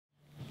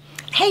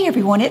Hey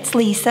everyone, it's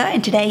Lisa,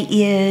 and today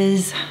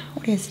is,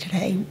 what is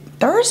today?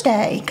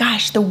 Thursday.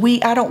 Gosh, the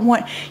week, I don't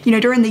want,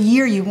 during the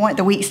year you want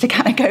the weeks to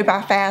kind of go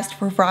by fast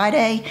for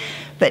Friday,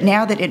 but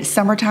now that it's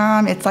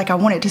summertime, it's like I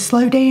want it to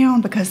slow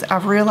down because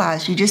I've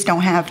realized you just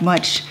don't have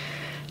much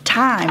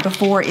time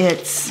before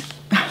it's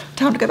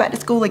time to go back to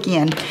school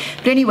again.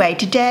 But anyway,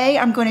 today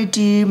I'm going to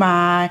do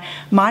my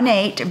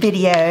Monat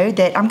video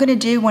that I'm going to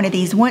do one of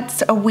these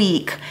once a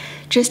week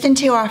just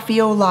until I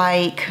feel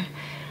like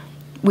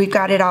we've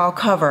got it all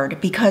covered,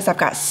 because I've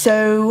got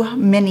so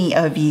many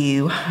of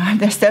you.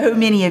 There's so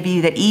many of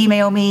you that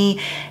email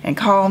me and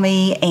call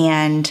me,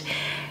 and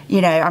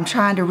I'm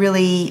trying to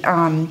really,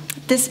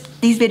 these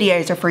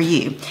videos are for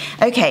you.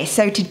 Okay,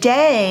 so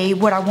today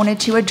what I wanted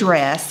to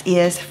address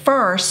is,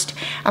 first,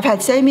 I've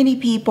had so many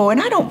people,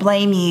 and I don't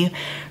blame you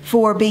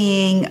for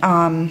being,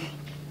 not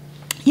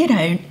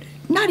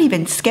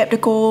even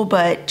skeptical,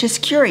 but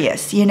just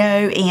curious,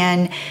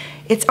 and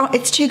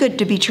it's too good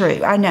to be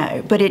true, I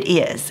know, but it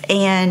is.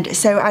 And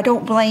so I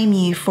don't blame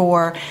you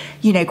for,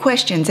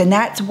 questions. And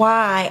that's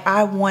why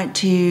I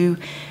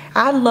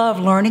love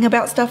learning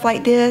about stuff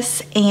like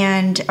this.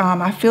 And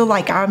I feel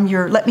like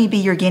let me be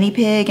your guinea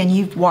pig, and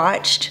you've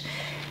watched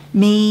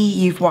me,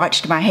 you've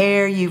watched my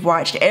hair, you've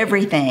watched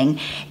everything.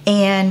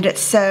 And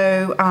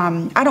so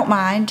I don't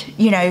mind,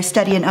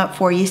 studying up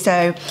for you.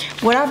 So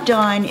what I've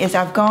done is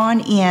I've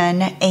gone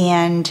in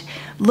and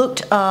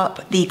looked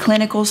up the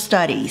clinical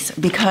studies,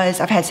 because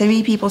I've had so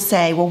many people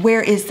say, well,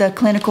 where is the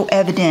clinical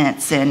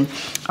evidence and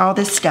all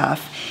this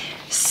stuff?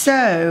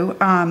 So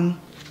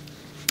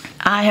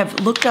I have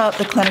looked up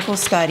the clinical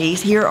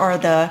studies. Here are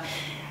the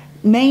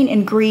main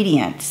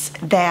ingredients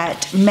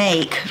that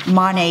make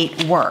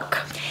Monat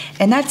work.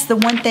 And that's the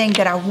one thing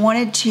that I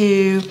wanted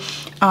to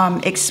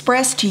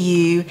express to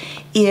you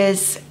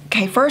is,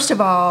 okay, first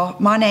of all,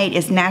 Monat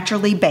is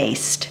naturally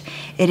based.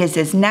 It is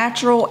as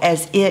natural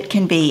as it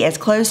can be, as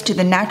close to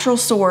the natural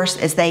source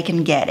as they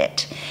can get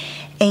it.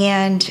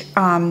 And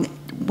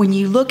when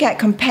you look at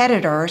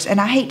competitors,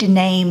 and I hate to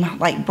name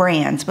like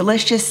brands, but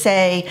let's just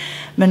say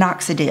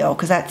minoxidil,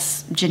 because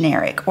that's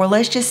generic, or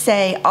let's just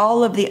say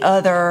all of the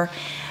other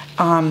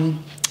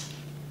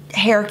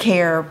hair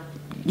care,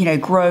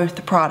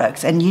 growth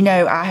products. And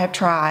I have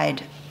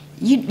tried.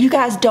 You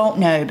guys don't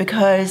know,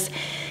 because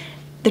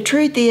the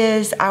truth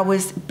is I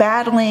was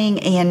battling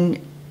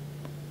and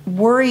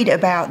worried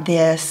about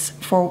this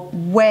for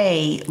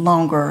way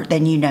longer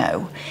than you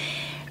know.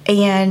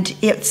 And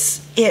it's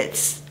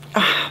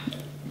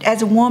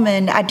as a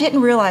woman, I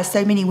didn't realize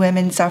so many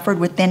women suffered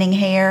with thinning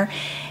hair.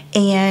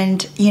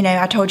 And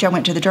I told you I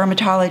went to the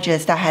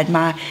dermatologist.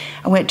 I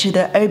went to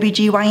the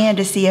OBGYN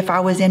to see if I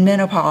was in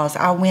menopause.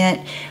 I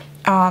went,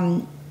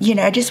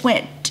 I just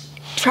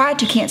tried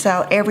to cancel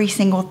out every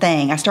single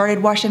thing. I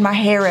started washing my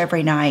hair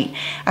every night.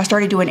 I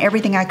started doing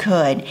everything I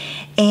could.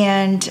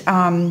 And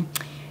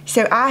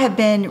so I have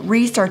been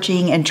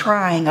researching and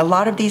trying a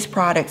lot of these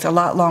products a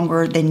lot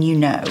longer than you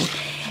know.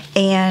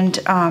 And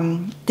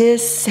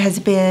this has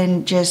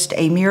been just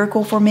a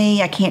miracle for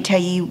me. I can't tell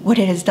you what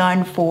it has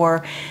done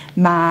for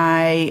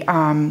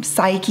my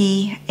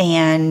psyche,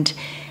 and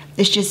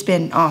it's just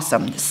been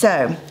awesome.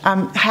 So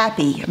I'm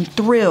happy, I'm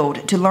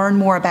thrilled to learn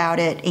more about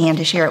it and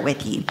to share it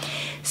with you.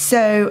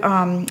 So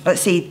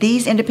let's see,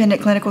 these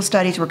independent clinical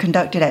studies were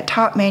conducted at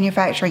top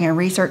manufacturing and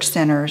research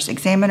centers.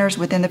 Examiners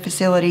within the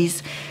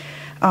facilities,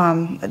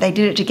 they did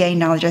it to gain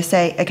knowledge. I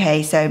say,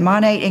 okay, so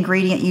Monat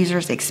ingredient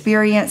users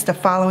experience the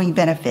following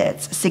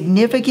benefits: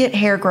 significant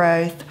hair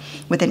growth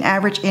with an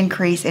average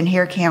increase in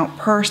hair count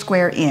per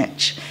square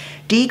inch,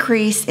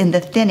 decrease in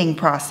the thinning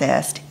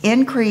process,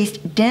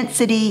 increased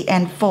density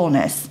and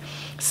fullness,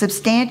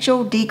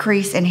 substantial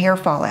decrease in hair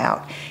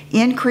fallout,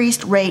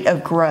 increased rate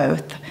of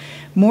growth,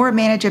 more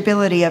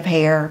manageability of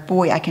hair,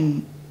 boy, I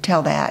can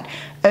tell that,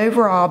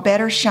 overall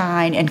better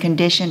shine and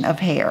condition of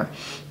hair.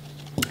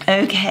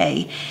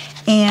 Okay.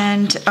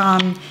 And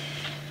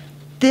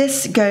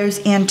this goes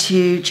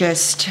into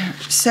just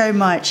so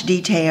much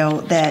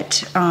detail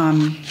that,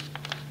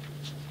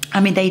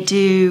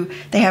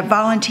 they have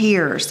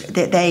volunteers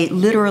that they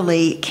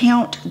literally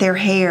count their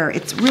hair.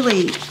 It's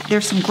really,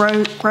 there's some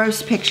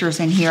gross pictures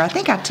in here. I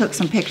think I took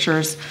some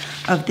pictures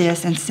of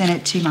this and sent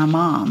it to my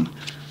mom.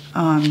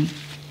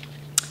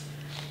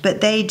 But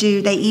they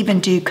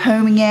even do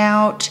combing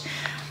out,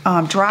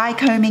 dry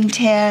combing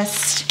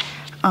test.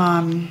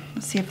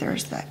 Let's see if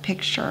there's that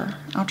picture.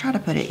 I'll try to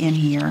put it in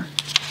here.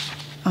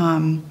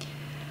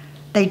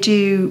 They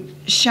do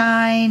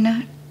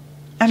shine.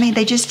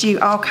 They just do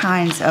all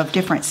kinds of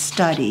different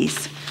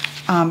studies.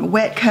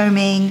 Wet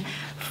combing,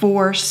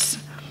 force,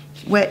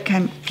 wet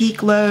comb,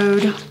 peak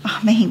load.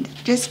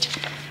 Just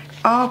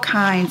all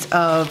kinds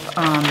of,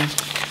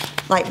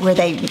 like where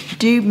they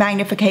do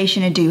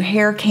magnification and do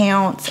hair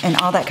counts and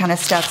all that kind of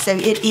stuff. So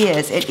it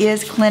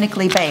is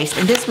clinically based,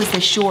 and this was the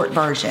short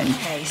version.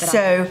 Okay,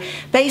 so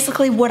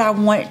basically what I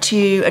want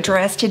to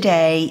address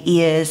today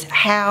is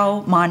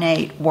how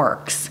Monat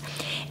works.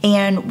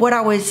 And what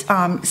I was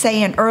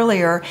saying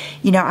earlier,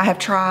 you know, I have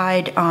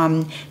tried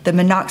the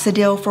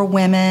minoxidil for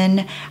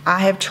women. I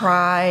have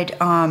tried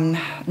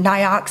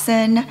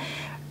nioxin.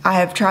 I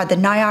have tried the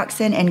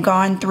nioxin and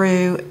gone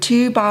through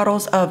 2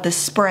 bottles of the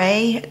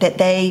spray that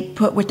they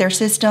put with their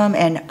system,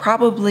 and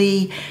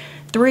probably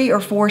 3 or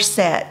 4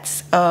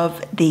 sets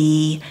of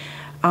the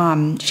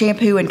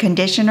shampoo and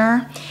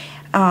conditioner.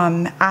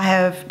 I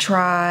have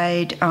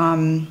tried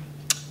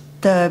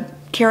the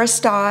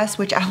Kerastase,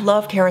 which I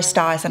love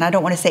Kerastase, and I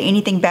don't want to say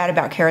anything bad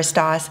about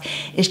Kerastase.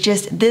 It's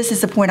just, this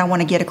is the point I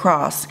want to get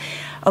across.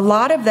 A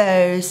lot of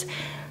those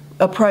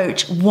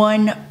approach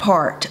one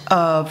part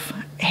of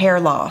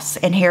hair loss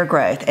and hair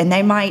growth, and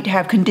they might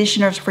have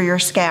conditioners for your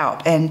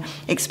scalp and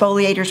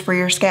exfoliators for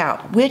your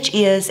scalp, which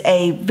is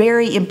a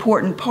very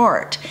important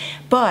part.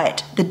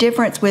 But the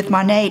difference with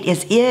Monat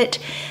is it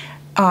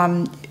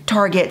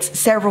targets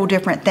several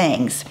different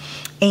things,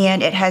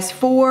 and it has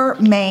 4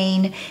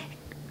 main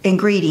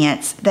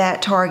ingredients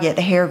that target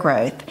the hair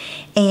growth.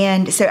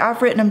 And so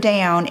I've written them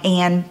down,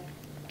 and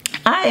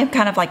I am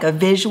kind of like a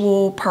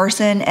visual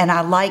person, and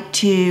I like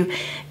to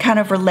kind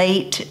of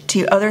relate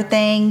to other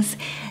things.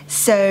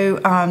 So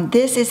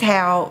this is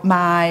how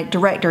my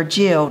director,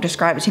 Jill,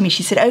 described it to me.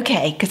 She said,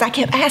 okay, because I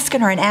kept asking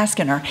her and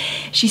asking her.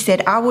 She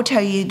said, I will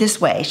tell you this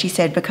way. She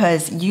said,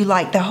 because you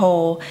like the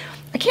whole,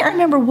 I can't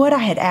remember what I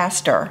had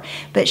asked her,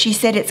 but she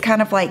said it's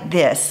kind of like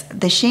this.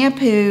 The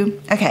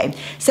shampoo, okay,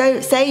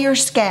 so say your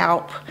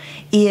scalp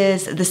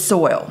is the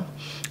soil,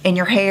 and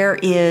your hair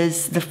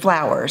is the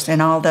flowers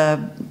and all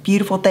the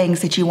beautiful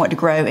things that you want to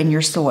grow in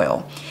your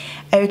soil.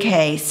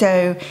 Okay,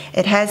 so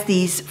it has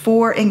these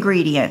 4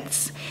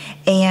 ingredients.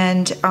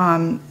 And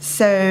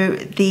so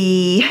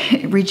the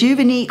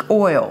Rejuvenique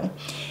oil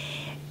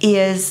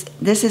is,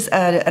 this is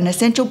an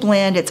essential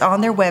blend. It's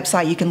on their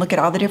website. You can look at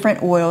all the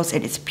different oils.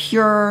 It is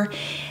pure.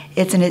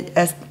 It's an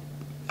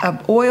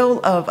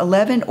oil of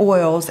 11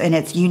 oils, and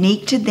it's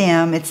unique to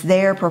them. It's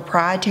their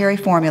proprietary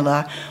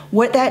formula.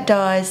 What that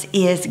does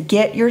is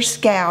get your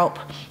scalp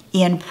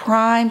in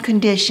prime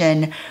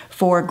condition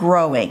for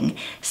growing.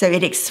 So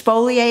it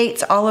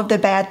exfoliates all of the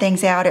bad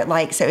things out.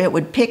 So it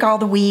would pick all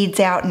the weeds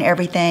out and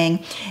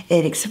everything.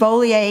 It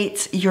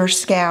exfoliates your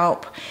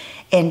scalp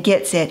and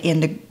gets it in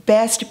the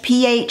best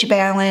pH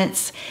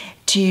balance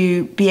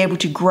to be able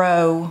to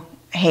grow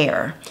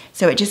hair.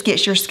 So it just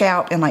gets your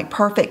scalp in like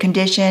perfect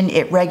condition.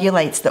 It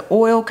regulates the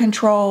oil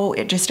control.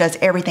 It just does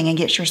everything and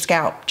gets your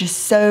scalp just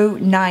so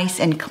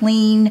nice and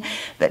clean,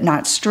 but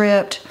not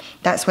stripped.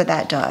 That's what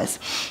that does.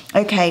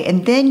 Okay,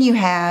 and then you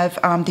have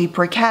the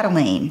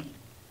Percataline.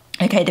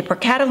 Okay, the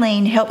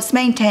Percataline helps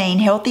maintain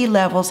healthy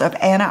levels of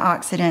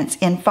antioxidants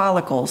in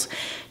follicles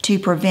to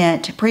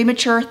prevent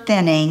premature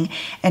thinning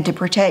and to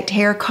protect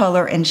hair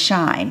color and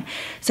shine.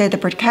 So the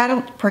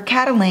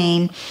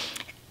Percataline,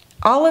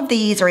 all of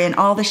these are in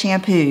all the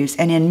shampoos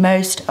and in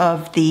most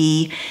of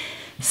the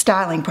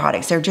styling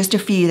products. There are just a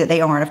few that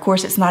they aren't. Of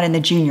course, it's not in the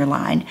junior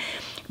line.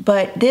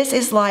 But this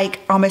is like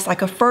almost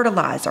like a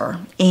fertilizer.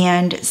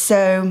 And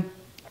so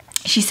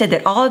she said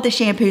that all of the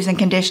shampoos and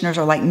conditioners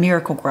are like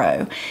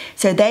Miracle-Gro.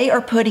 So they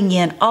are putting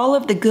in all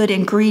of the good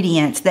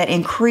ingredients that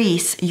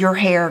increase your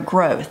hair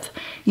growth.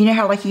 You know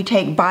how like you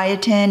take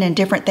biotin and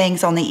different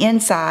things on the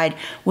inside?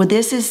 Well,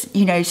 this is,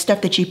 you know,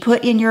 stuff that you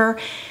put in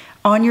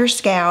on your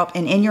scalp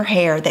and in your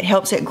hair that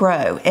helps it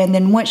grow. And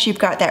then once you've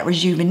got that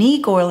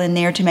Rejuvenique oil in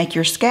there to make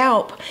your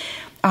scalp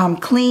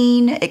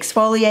clean,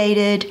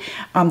 exfoliated,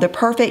 the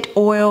perfect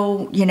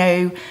oil, you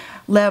know,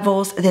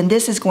 levels, then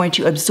this is going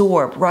to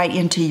absorb right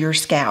into your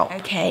scalp.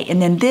 Okay,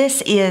 and then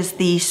this is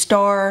the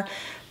star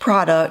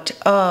product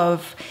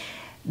of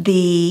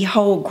the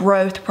whole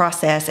growth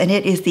process, and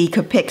it is the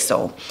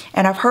Capixyl.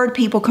 And I've heard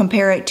people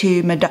compare it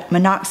to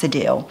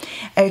minoxidil.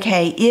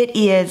 Okay, it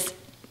is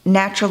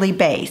naturally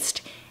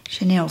based.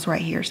 Chanel's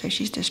right here, so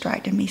she's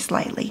distracting me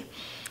slightly.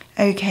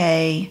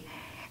 Okay.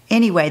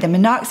 Anyway, the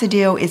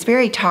minoxidil is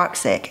very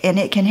toxic, and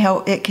it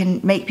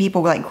can make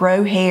people like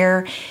grow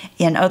hair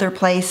in other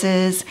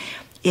places.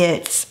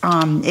 It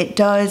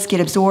does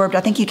get absorbed.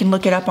 I think you can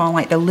look it up on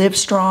like the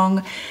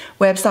Livestrong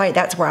website.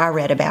 That's where I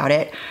read about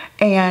it.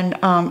 And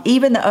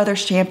even the other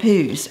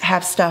shampoos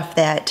have stuff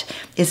that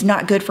is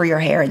not good for your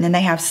hair. And then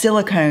they have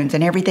silicones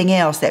and everything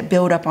else that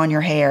build up on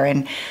your hair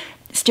and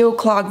still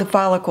clog the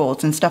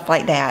follicles and stuff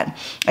like that.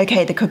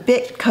 Okay, the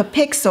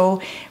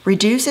Capixyl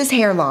reduces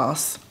hair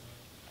loss,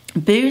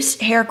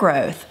 boosts hair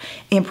growth,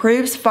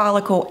 improves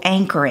follicle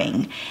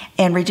anchoring,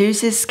 and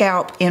reduces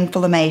scalp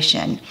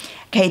inflammation.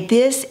 Okay,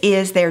 this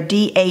is their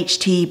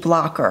DHT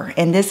blocker,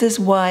 and this is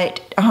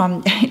what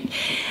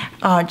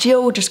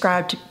Jill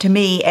described to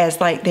me as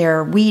like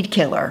their weed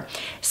killer.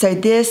 So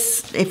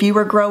this, if you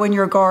were growing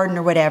your garden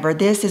or whatever,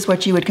 this is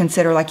what you would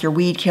consider like your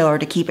weed killer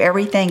to keep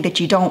everything that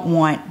you don't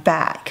want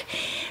back.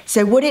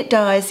 So what it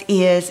does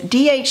is,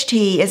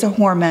 DHT is a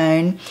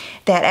hormone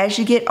that as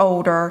you get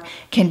older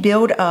can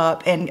build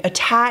up and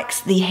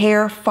attacks the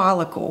hair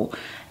follicle.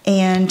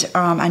 And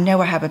I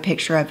know I have a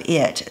picture of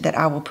it that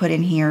I will put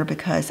in here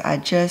because I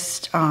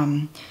just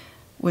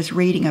was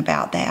reading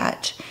about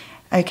that.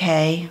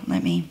 Okay,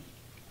 let me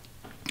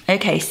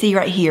Okay, see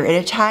right here, it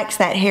attacks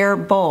that hair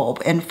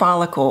bulb and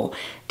follicle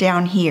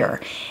down here.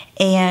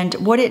 And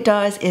what it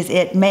does is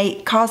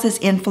it causes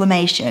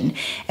inflammation.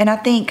 And I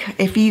think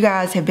if you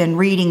guys have been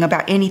reading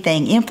about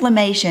anything,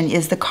 inflammation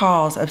is the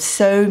cause of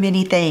so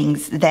many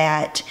things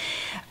that,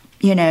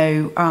 you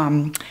know,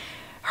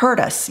 hurt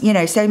us. You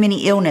know, so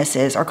many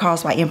illnesses are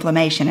caused by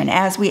inflammation. And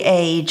as we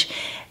age,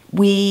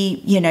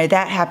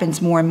 that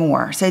happens more and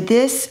more. So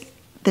the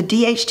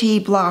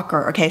DHT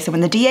blocker, okay, so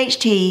when the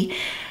DHT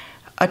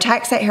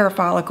attacks that hair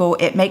follicle,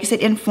 it makes it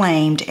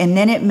inflamed, and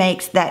then it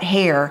makes that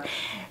hair,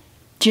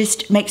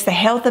 just makes the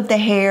health of the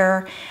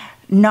hair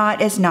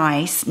not as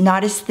nice,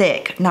 not as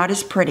thick, not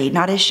as pretty,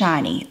 not as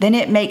shiny. Then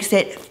it makes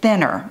it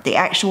thinner, the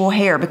actual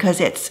hair, because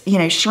it's, you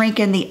know,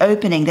 shrinking the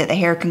opening that the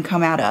hair can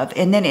come out of.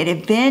 And then it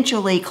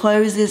eventually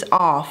closes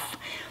off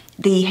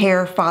the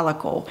hair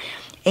follicle,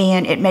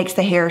 and it makes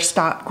the hair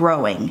stop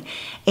growing.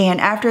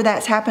 And after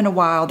that's happened a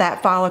while,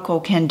 that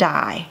follicle can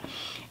die.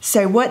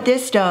 So what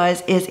this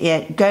does is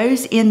it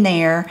goes in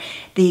there,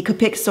 the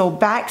Capixyl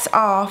backs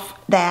off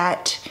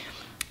that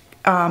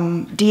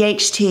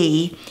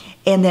DHT,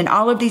 and then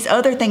all of these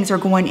other things are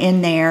going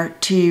in there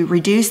to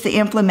reduce the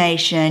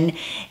inflammation,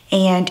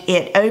 and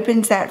it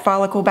opens that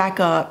follicle back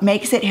up,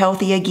 makes it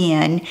healthy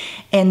again.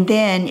 And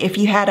then if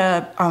you had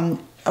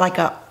like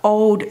a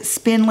old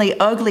spindly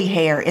ugly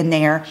hair in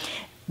there,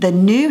 the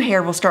new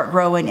hair will start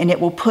growing and it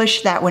will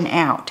push that one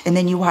out, and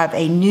then you will have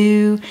a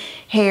new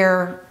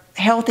hair,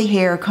 healthy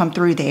hair come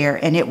through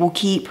there, and it will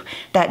keep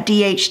that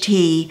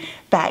DHT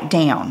back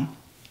down.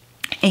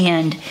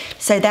 And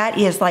so that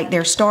is like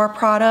their star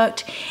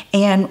product.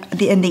 And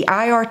in the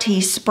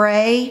IRT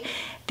spray,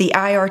 the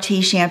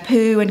IRT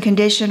shampoo and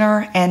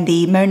conditioner, and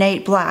the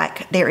Monat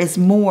Black, there is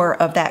more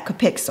of that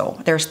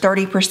Capixyl. There's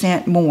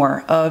 30%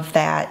 more of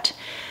that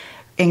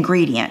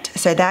ingredient.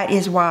 So that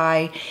is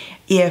why,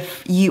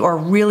 if you are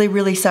really,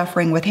 really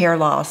suffering with hair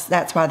loss,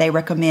 that's why they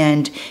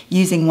recommend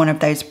using one of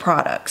those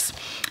products.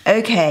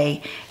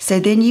 Okay, so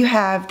then you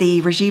have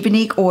the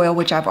Rejuvenique oil,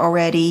 which I've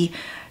already,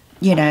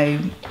 you know,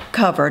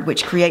 covered,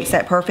 which creates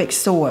that perfect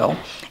soil.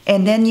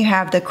 And then you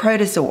have the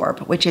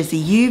Crotasorb, which is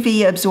the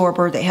UV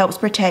absorber that helps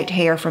protect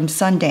hair from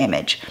sun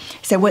damage.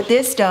 So what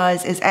this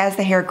does is, as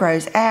the hair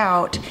grows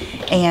out,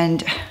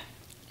 and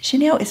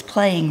Chanel is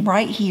playing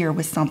right here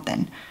with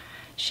something.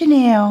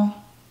 Chanel.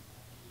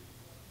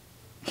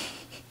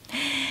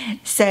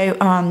 So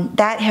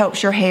that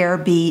helps your hair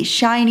be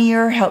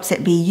shinier, helps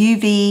it be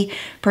UV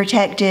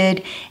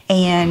protected,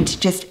 and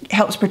just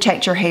helps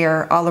protect your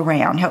hair all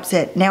around. Helps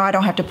it, now I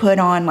don't have to put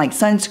on like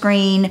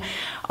sunscreen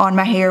on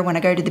my hair when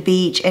I go to the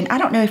beach. And I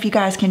don't know if you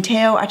guys can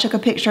tell, I took a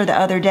picture the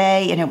other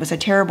day and it was a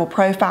terrible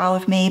profile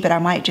of me, but I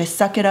might just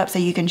suck it up so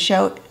I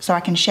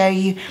can show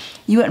you.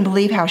 You wouldn't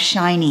believe how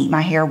shiny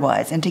my hair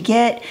was. And to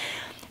get,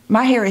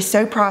 my hair is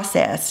so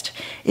processed.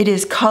 It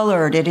is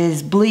colored, it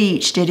is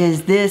bleached, it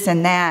is this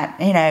and that.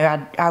 You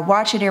know, I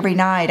wash it every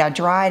night, I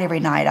dry it every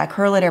night, I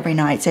curl it every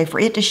night. So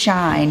for it to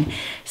shine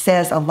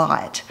says a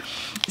lot.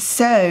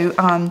 So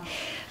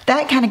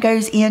that kind of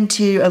goes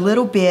into a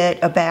little bit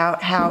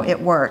about how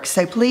it works.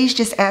 So please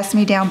just ask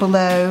me down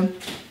below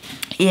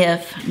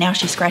if, now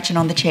she's scratching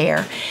on the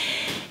chair,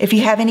 if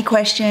you have any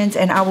questions,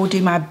 and I will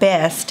do my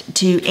best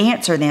to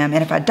answer them.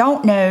 And if I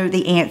don't know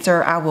the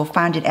answer, I will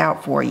find it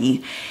out for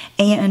you.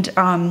 And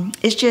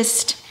it's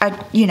just,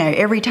 you know,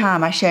 every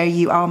time I show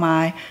you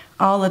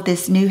all of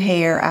this new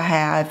hair I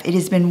have, it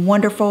has been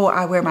wonderful.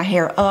 I wear my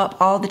hair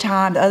up all the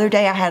time. The other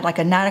day I had like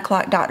a 9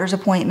 o'clock doctor's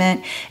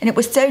appointment, and it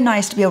was so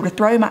nice to be able to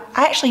throw I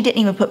actually didn't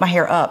even put my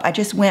hair up. I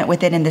just went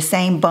with it in the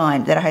same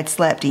bun that I had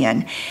slept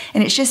in.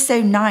 And it's just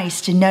so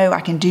nice to know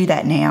I can do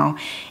that now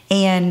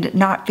and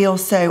not feel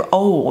so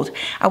old.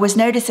 I was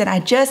noticing,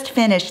 I just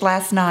finished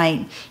last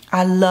night,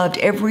 I loved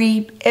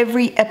every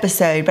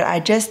episode, but I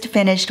just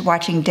finished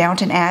watching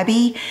Downton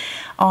Abbey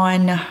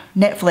on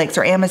Netflix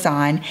or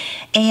Amazon,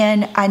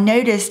 and I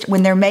noticed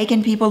when they're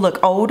making people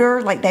look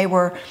older, like they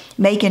were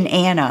making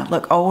Anna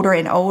look older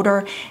and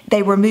older,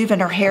 they were moving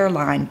her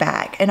hairline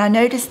back. And I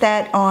noticed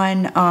that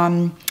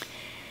on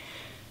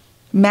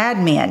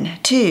Mad Men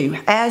too.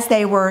 As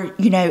they were,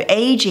 you know,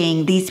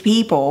 aging these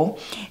people,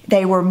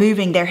 they were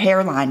moving their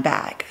hairline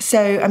back.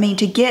 So, I mean,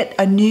 to get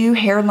a new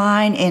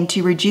hairline and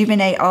to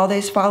rejuvenate all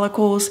those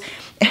follicles,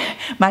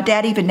 my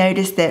dad even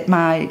noticed that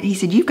he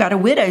said, you've got a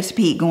widow's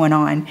peak going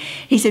on.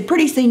 He said,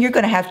 pretty soon you're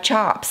going to have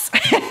chops,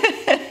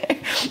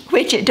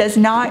 which it does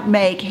not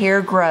make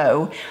hair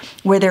grow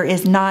where there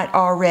is not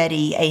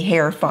already a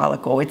hair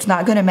follicle. It's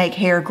not going to make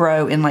hair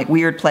grow in like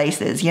weird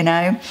places, you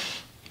know?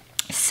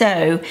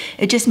 So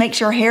it just makes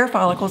your hair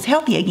follicles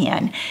healthy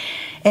again.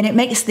 And it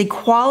makes the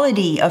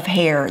quality of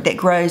hair that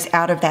grows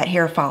out of that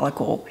hair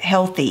follicle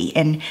healthy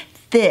and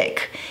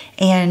thick,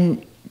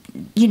 and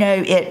you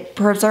know, it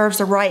preserves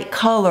the right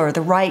color, the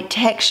right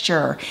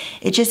texture.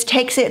 It just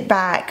takes it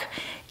back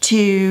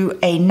to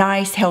a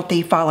nice,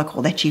 healthy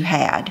follicle that you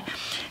had.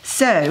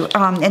 So,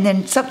 and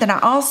then something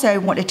I also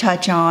want to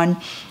touch on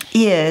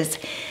is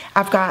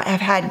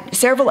I've had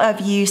several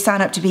of you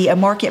sign up to be a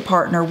market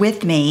partner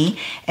with me,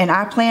 and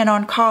I plan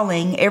on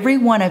calling every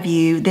one of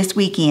you this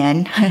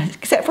weekend,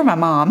 except for my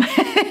mom.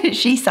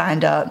 She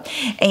signed up.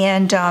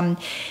 And,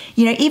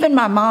 you know, even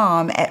my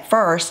mom at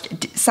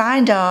first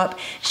signed up.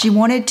 She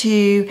wanted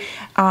to,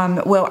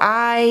 well,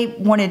 I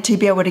wanted to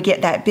be able to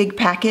get that big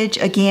package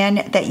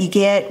again that you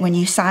get when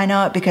you sign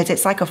up, because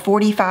it's like a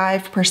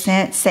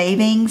 45%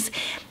 savings.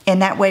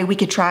 And that way we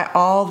could try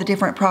all the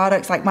different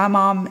products. Like my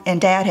mom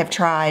and dad have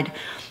tried,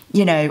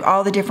 you know,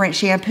 all the different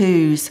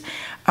shampoos.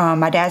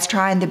 My dad's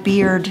trying the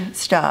beard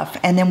stuff.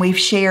 And then we've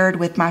shared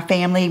with my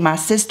family, my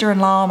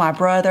sister-in-law, my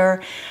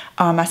brother,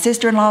 my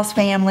sister-in-law's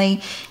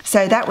family.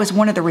 So that was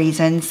one of the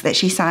reasons that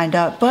she signed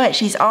up. But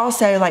she's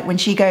also, like, when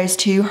she goes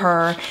to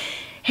her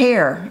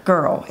hair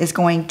girl is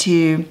going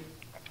to,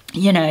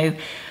 you know,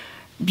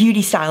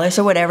 beauty stylist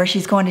or whatever,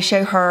 she's going to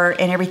show her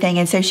and everything.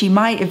 And so she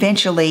might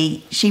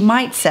eventually, she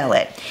might sell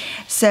it.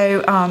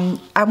 So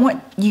I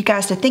want you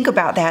guys to think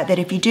about that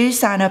if you do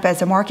sign up as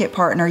a market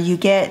partner, you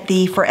get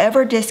the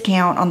forever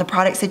discount on the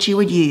products that you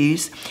would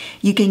use.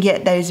 You can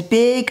get those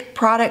big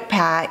product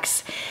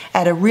packs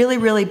at a really,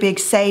 really big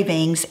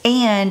savings.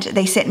 And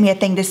they sent me a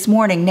thing this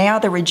morning. Now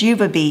the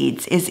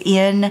Rejuvebeads is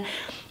in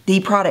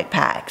the product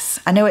packs.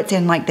 I know it's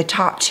in like the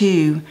top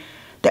 2.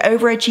 The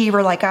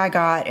overachiever like I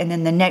got, and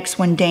then the next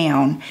one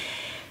down.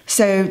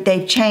 So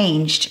they've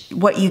changed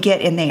what you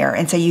get in there,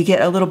 and so you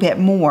get a little bit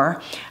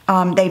more.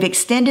 They've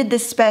extended the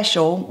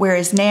special,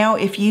 whereas now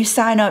if you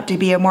sign up to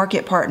be a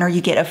market partner,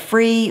 you get a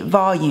free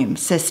volume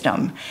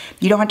system.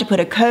 You don't have to put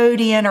a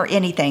code in or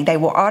anything. They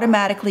will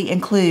automatically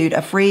include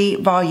a free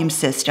volume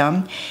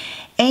system,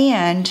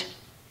 and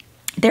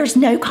there's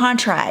no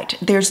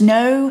contract.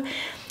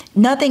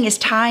 Nothing is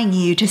tying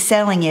you to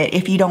selling it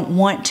if you don't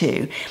want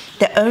to.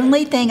 The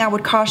only thing I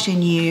would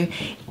caution you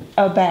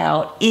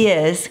about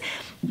is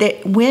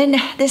that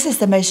this is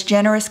the most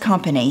generous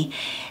company,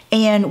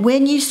 and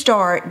when you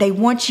start, they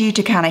want you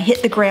to kind of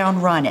hit the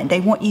ground running. They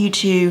want you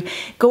to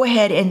go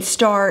ahead and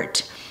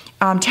start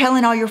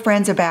telling all your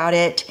friends about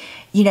it,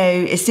 you know,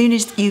 as soon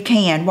as you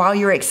can while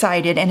you're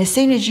excited. And as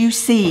soon as you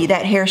see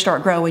that hair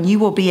start growing, you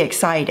will be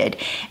excited.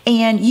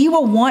 And you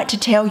will want to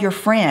tell your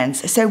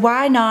friends. So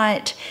why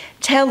not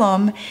tell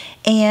them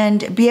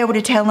and be able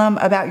to tell them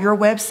about your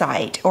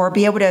website, or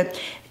be able to,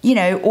 you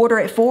know, order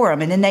it for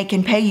them and then they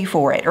can pay you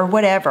for it or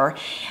whatever.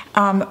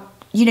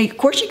 You know, of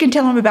course you can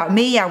tell them about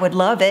me. I would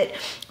love it.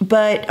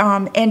 But,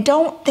 and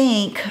don't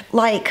think,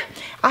 like,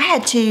 I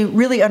had to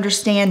really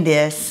understand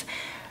this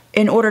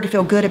in order to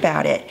feel good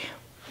about it.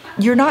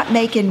 You're not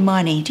making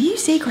money. Do you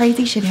see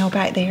crazy Chanel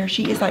back there?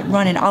 She is like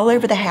running all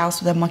over the house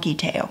with a monkey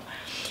tail.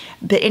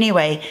 But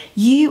anyway,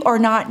 you are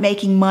not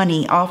making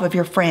money off of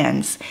your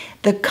friends.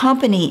 The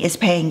company is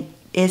paying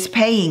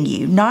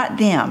you, not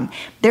them.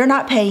 They're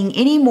not paying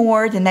any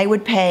more than they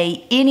would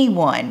pay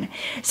anyone.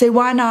 So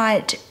why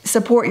not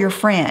support your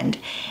friend?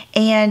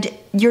 And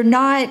you're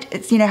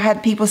not, you know,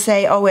 have people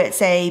say, oh,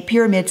 it's a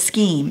pyramid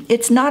scheme.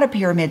 It's not a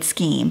pyramid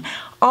scheme.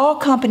 All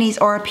companies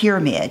are a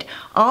pyramid.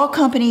 All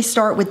companies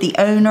start with the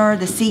owner,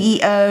 the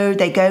CEO.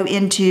 They go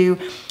into,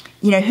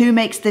 you know, who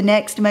makes the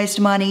next most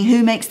money,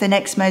 who makes the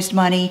next most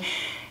money.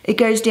 It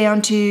goes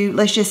down to,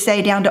 let's just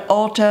say, down to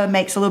Ulta,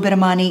 makes a little bit of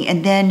money,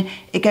 and then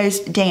it goes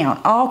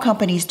down. All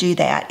companies do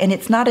that, and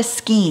it's not a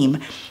scheme,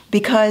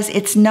 because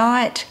it's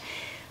not,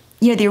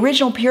 you know, the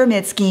original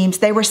pyramid schemes,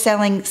 they were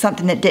selling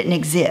something that didn't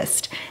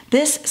exist.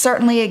 This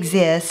certainly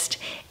exists.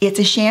 It's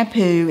a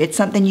shampoo. It's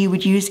something you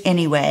would use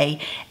anyway.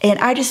 And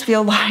I just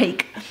feel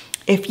like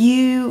if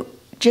you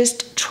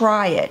just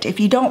try it. If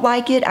you don't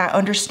like it, I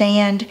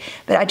understand,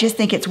 but I just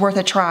think it's worth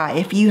a try.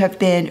 If you have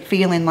been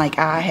feeling like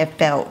I have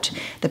felt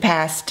the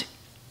past,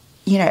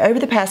 you know, over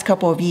the past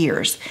couple of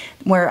years,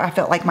 where I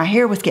felt like my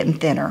hair was getting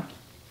thinner.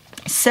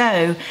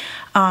 So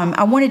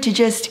I wanted to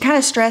just kind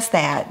of stress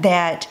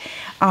that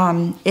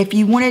if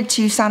you wanted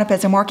to sign up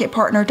as a market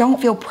partner,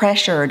 don't feel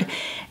pressured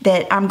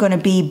that I'm going to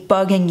be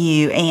bugging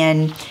you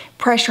and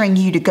pressuring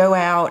you to go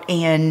out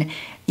and,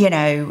 you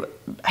know,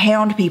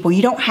 hound people.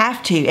 You don't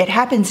have to. It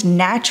happens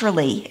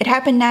naturally. It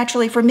happened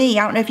naturally for me.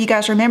 I don't know if you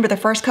guys remember the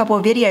first couple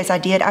of videos I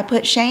did. I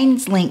put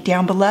Shane's link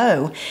down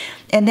below.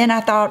 And then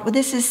I thought, well,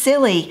 this is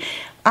silly.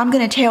 I'm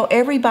going to tell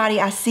everybody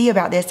I see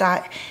about this.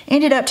 I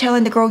ended up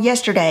telling the girl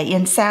yesterday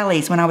in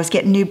Sally's when I was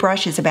getting new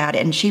brushes about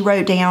it, and she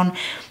wrote down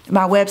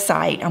my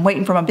website. I'm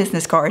waiting for my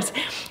business cards,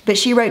 but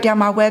she wrote down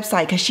my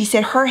website because she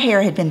said her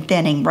hair had been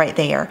thinning right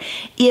there.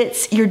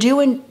 You're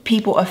doing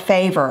people a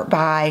favor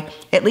by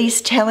at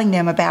least telling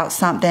them about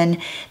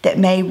something that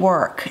may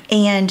work.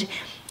 And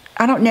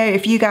I don't know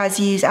if you guys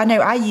use, I know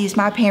I use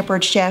my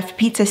Pampered Chef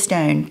pizza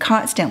stone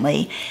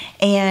constantly.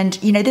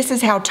 And, you know, this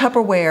is how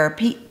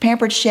Tupperware,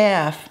 Pampered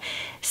Chef,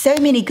 so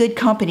many good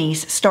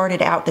companies started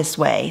out this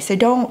way. So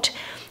don't,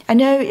 I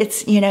know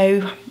it's, you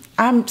know,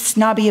 I'm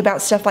snobby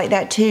about stuff like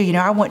that too. You know,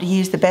 I want to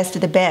use the best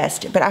of the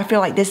best, but I feel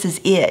like this is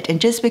it.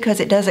 And just because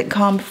it doesn't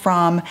come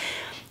from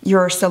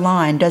your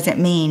salon doesn't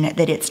mean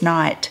that it's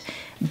not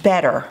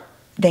better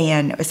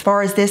than, as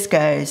far as this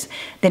goes,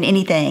 than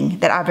anything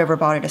that I've ever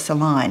bought at a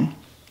salon.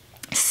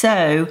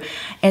 So,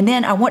 and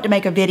then I want to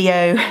make a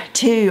video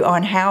too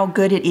on how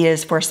good it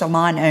is for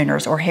salon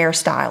owners or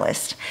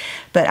hairstylists,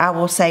 but I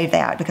will save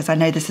that because I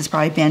know this has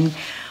probably been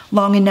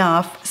long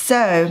enough.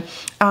 So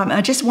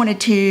I just wanted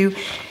to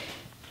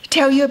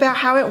tell you about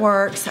how it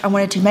works. I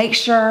wanted to make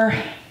sure,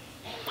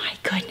 my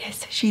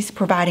goodness, she's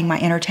providing my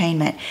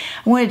entertainment.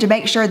 I wanted to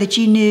make sure that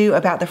you knew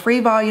about the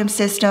free volume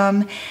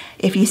system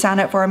if you sign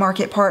up for a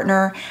market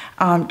partner.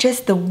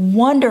 Just the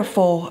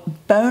wonderful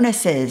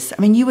bonuses.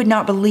 I mean, you would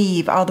not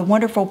believe all the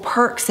wonderful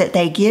perks that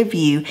they give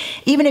you,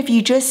 even if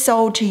you just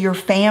sold to your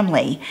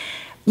family.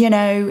 You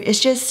know,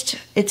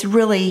 it's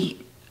really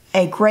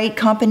a great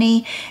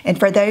company. And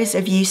for those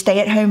of you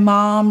stay-at-home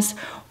moms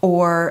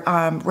or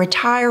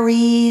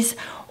retirees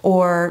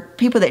or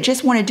people that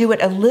just want to do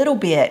it a little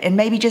bit and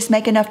maybe just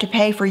make enough to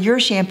pay for your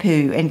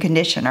shampoo and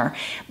conditioner,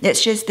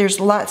 it's just,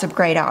 there's lots of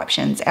great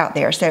options out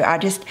there. So I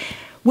just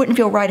wouldn't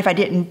feel right if I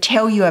didn't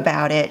tell you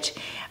about it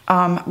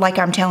like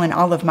I'm telling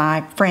all of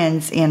my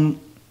friends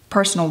in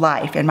personal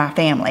life and my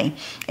family.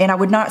 And I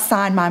would not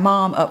sign my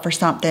mom up for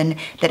something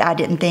that I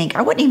didn't think.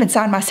 I wouldn't even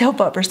sign myself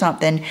up for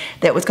something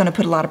that was going to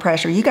put a lot of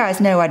pressure. You guys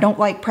know I don't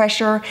like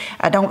pressure.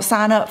 I don't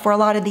sign up for a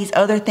lot of these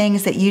other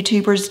things that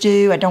YouTubers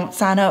do. I don't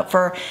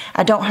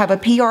have a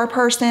PR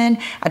person.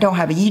 I don't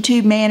have a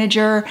YouTube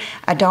manager.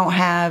 I don't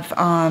have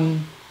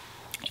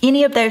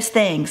any of those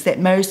things that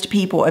most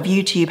people of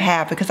YouTube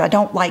have because I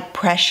don't like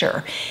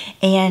pressure.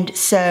 And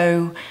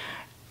so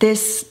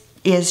this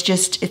is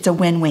just, it's a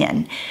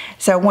win-win.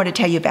 So I want to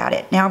tell you about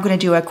it. Now I'm going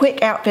to do a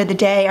quick outfit of the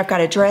day. I've got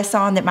a dress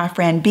on that my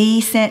friend B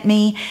sent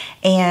me,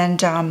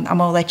 and I'm going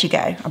to let you go.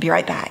 I'll be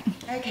right back.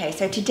 Okay,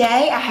 so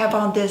today I have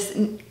on this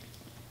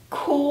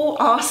cool,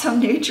 awesome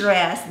new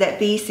dress that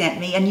B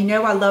sent me, and you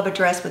know I love a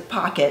dress with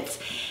pockets,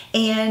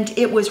 and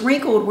it was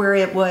wrinkled where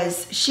it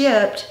was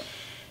shipped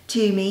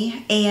to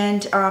me,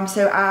 and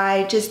so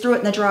I just threw it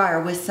in the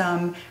dryer with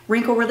some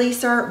wrinkle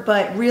releaser,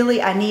 but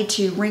really I need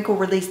to wrinkle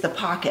release the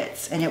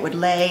pockets and it would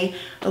lay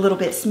a little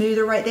bit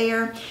smoother right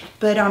there.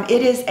 But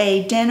it is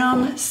a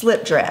denim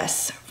slip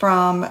dress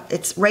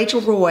it's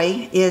Rachel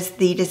Roy is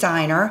the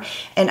designer,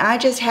 and I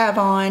just have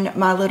on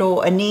my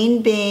little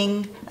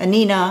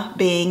Anina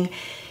Bing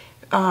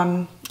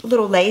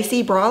little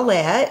lacy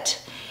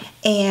bralette.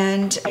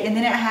 And then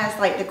it has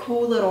like the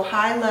cool little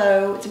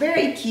high-low. It's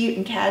very cute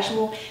and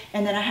casual.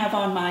 And then I have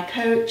on my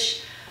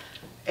Coach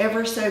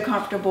ever so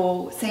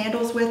comfortable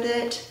sandals with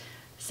it.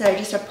 So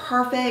just a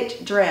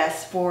perfect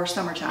dress for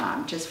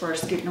summertime, just for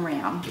scooting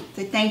around.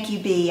 So thank you,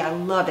 B. I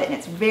love it. And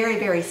it's very,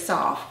 very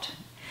soft.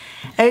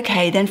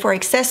 Okay, then for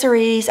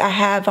accessories, I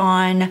have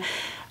on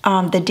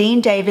the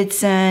Dean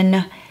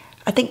Davidson,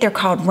 I think they're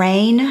called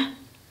Rain.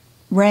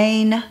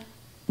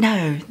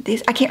 No,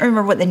 I can't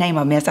remember what the name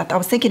of them is. I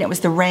was thinking it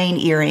was the Rain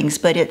earrings,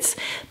 but it's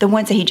the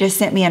ones that he just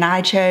sent me, and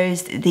I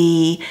chose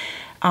the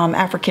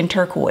African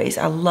turquoise.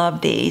 I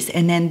love these.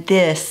 And then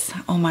this,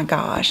 oh my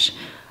gosh.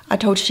 I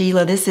told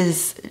Sheila this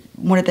is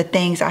one of the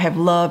things I have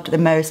loved the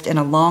most in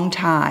a long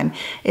time.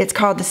 It's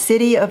called the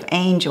City of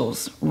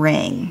Angels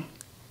ring.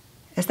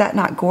 Is that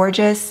not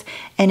gorgeous?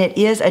 And it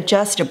is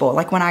adjustable.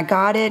 Like when I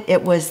got it,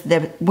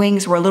 the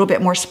wings were a little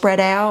bit more spread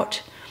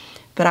out,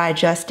 but I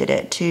adjusted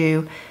it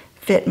to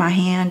fit my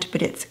hand,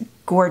 but it's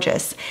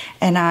gorgeous.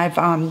 And I've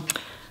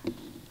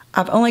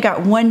only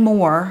got one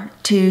more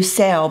to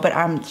sell,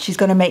 but she's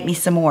gonna make me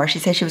some more. She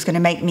said she was gonna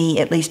make me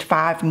at least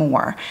 5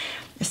 more.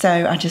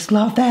 So I just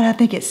love that. I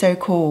think it's so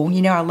cool.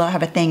 You know, I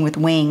have a thing with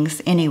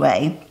wings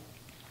anyway.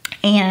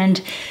 And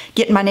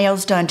getting my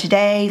nails done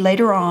today,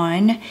 later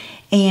on.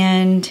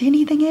 And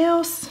anything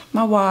else?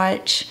 My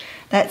watch,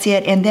 that's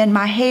it. And then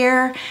my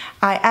hair,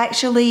 I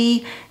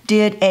actually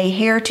did a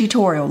hair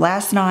tutorial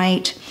last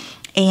night,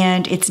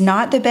 and it's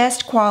not the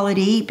best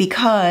quality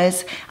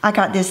because I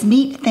got this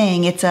neat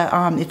thing. It's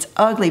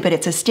ugly, but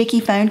it's a sticky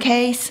phone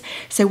case.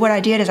 So what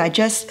I did is I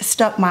just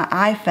stuck my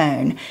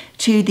iPhone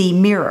to the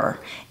mirror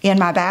in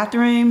my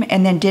bathroom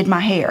and then did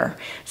my hair.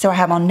 So I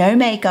have on no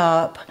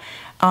makeup.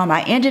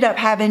 I ended up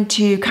having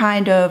to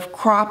kind of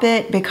crop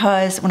it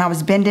because when I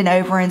was bending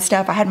over and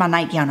stuff, I had my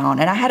nightgown on,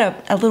 and I had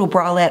a little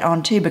bralette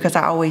on too because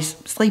I always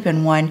sleep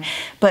in one.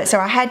 But so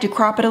I had to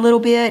crop it a little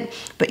bit,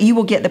 but you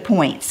will get the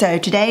point. So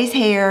today's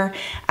hair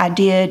I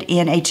did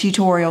in a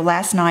tutorial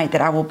last night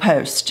that I will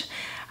post.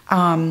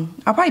 I'll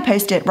probably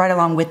post it right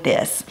along with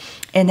this.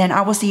 And then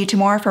I will see you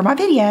tomorrow for my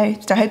video.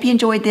 So I hope you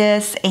enjoyed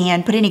this,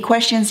 and put any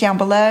questions down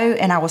below,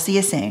 and I will see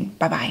you soon.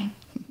 Bye-bye.